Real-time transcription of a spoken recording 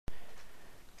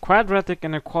quadratic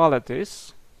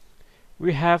inequalities,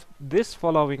 we have this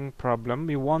following problem.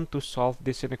 We want to solve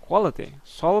this inequality.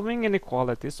 Solving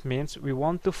inequalities means we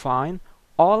want to find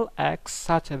all x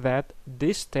such that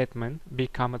this statement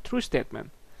become a true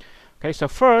statement. Okay, so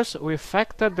first we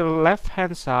factor the left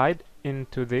hand side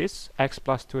into this x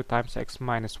plus 2 times x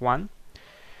minus 1,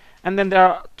 and then there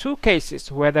are two cases: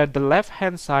 whether the left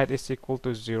hand side is equal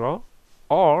to 0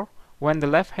 or when the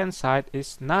left hand side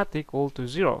is not equal to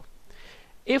 0.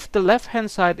 If the left hand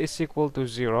side is equal to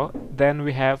 0, then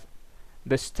we have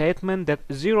the statement that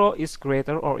 0 is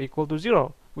greater or equal to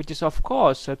 0, which is of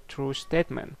course a true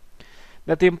statement.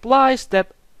 That implies that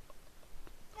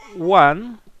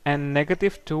 1 and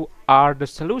negative 2 are the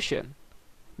solution,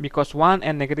 because 1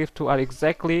 and negative 2 are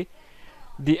exactly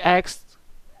the x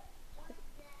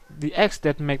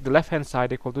that make the left hand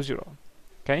side equal to 0.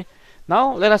 Okay,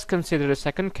 now let us consider the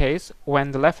second case,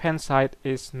 when the left hand side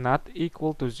is not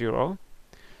equal to 0.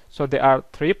 So there are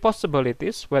three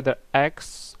possibilities: whether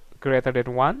x greater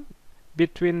than 1,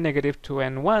 between negative 2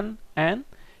 and 1, and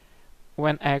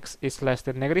when x is less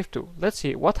than negative 2. Let's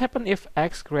see what happens if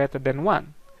x greater than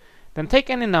 1. Then take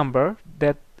any number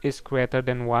that is greater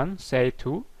than 1, say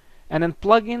 2, and then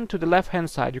plug in to the left hand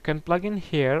side. You can plug in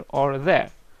here or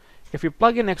there. If you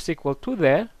plug in x equal to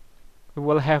there, we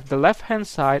will have the left hand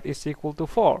side is equal to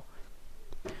 4.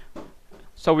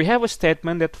 So we have a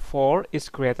statement that 4 is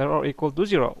greater or equal to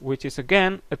 0, which is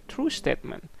again a true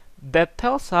statement. That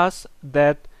tells us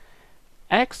that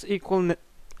x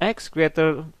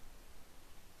greater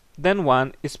than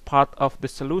 1 is part of the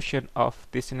solution of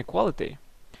this inequality.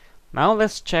 Now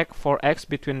let's check for x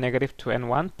between negative 2 and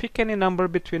 1. Pick any number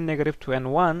between negative 2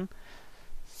 and 1,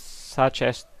 such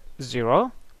as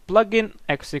 0. Plug in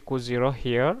x equals 0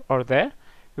 here or there.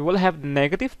 We will have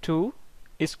negative 2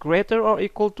 is greater or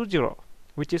equal to 0,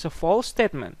 which is a false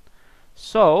statement.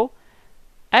 So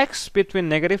x between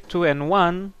negative 2 and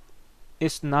 1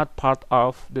 is not part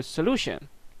of the solution.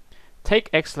 Take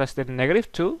x less than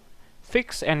negative 2,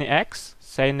 fix any x,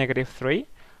 say negative 3,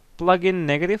 plug in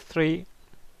negative 3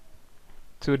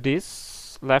 to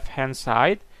this left hand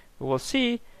side. We will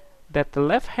see that the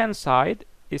left hand side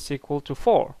is equal to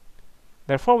 4.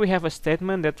 Therefore we have a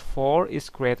statement that 4 is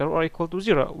greater or equal to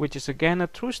 0, which is again a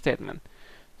true statement.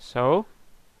 So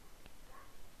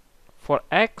for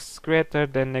x greater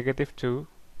than negative 2,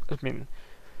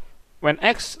 when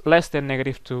x less than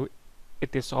negative 2,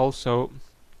 it is also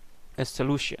a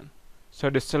solution. So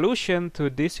the solution to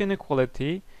this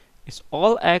inequality is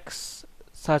all x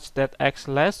such that x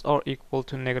less or equal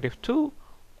to negative 2,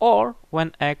 or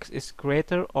when x is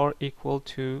greater or equal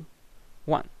to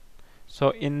 1.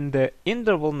 So in the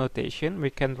interval notation, we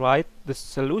can write the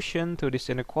solution to this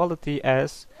inequality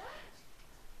as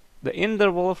the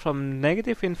interval from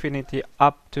negative infinity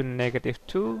up to negative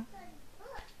 2,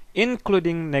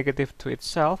 including negative 2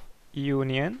 itself,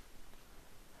 union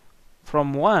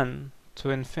from 1 to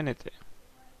infinity.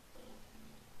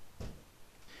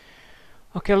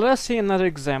 Okay, let's see another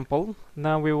example.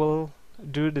 Now we will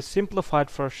do the simplified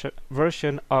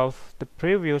version of the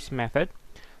previous method.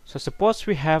 So suppose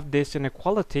we have this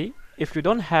inequality. If you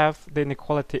don't have the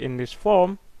inequality in this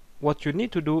form, what you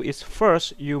need to do is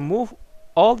first you move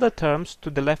all the terms to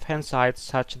the left hand side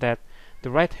such that the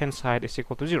right hand side is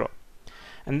equal to 0.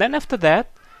 And then after that,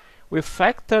 we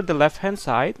factor the left hand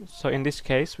side. So in this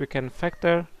case, we can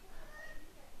factor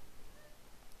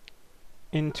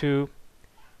into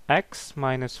x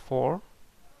minus 4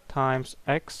 times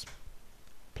x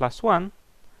plus 1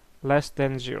 less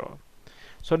than 0.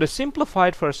 So the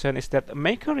simplified version is that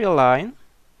make a real line,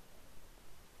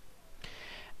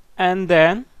 and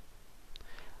then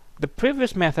the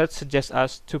previous method suggests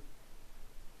us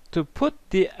to put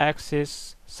the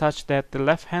axis such that the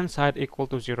left hand side equal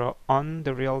to 0 on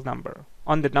the real number,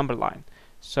 on the number line.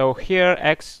 So here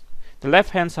x, the left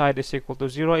hand side is equal to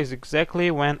 0 is exactly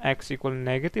when x equals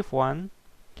negative 1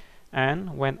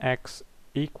 and when x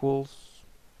equals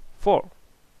 4.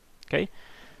 Okay,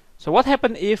 so what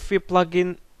happens if we plug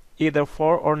in either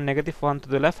 4 or negative 1 to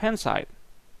the left hand side?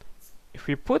 If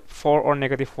we put 4 or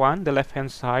negative 1, the left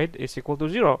hand side is equal to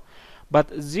 0.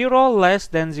 But 0 less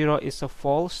than 0 is a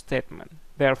false statement.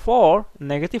 Therefore,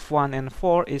 negative 1 and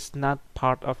 4 is not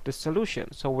part of the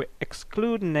solution. So we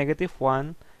exclude negative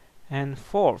 1 and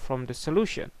 4 from the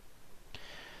solution.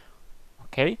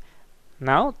 Okay,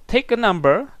 now take a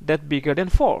number that's bigger than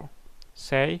 4,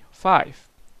 say 5.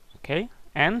 Okay,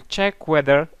 and check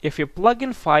whether if you plug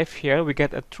in 5 here, we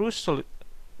get a true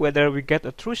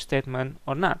statement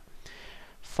or not.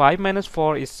 5 minus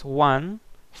 4 is 1,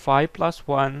 5 plus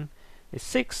 1 is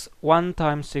 6, 1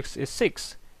 times 6 is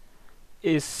 6.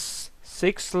 Is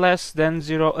 6 less than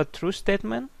 0 a true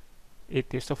statement?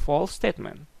 it is a false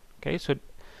statement. Okay, so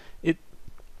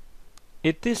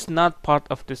it is not part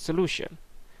of the solution.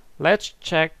 Let's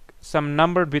check some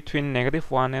number between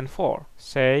 -1 and 4,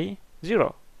 say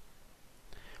 0.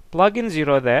 Plug in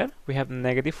 0 there, we have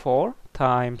 -4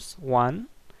 times 1,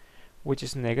 which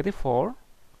is -4.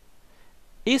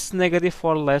 Is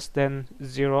 -4 less than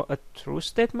 0 a true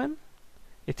statement?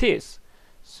 It is.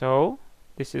 So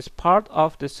this is part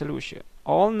of the solution.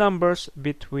 All numbers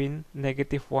between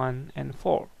 -1 and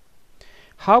 4.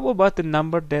 How about the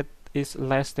number that is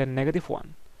less than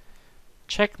 -1?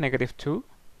 Check -2.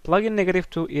 Plug in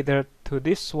 -2 either to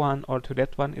this one or to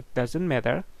that one, it doesn't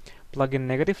matter. Plug in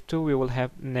 -2, we will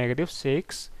have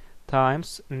 -6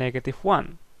 times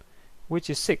 -1, which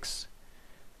is 6.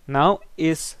 Now,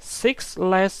 is 6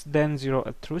 less than 0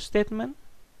 a true statement?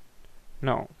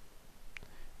 No,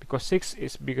 because 6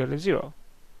 is bigger than 0.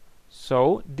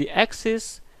 So, the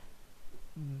axis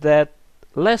that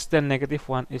less than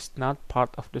 -1 is not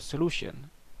part of the solution.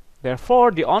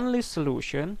 Therefore, the only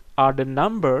solution are the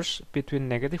numbers between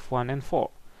 -1 and 4.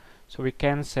 So we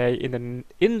can say in the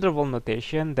interval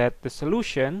notation that the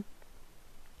solution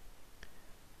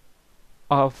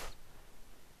of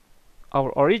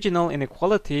our original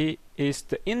inequality is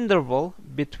the interval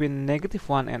between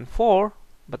 -1 and 4,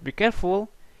 but be careful,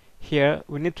 here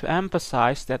we need to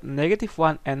emphasize that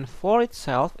 -1 and 4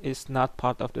 itself is not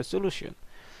part of the solution.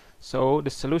 So the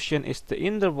solution is the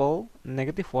interval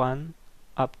 -1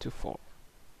 up to 4.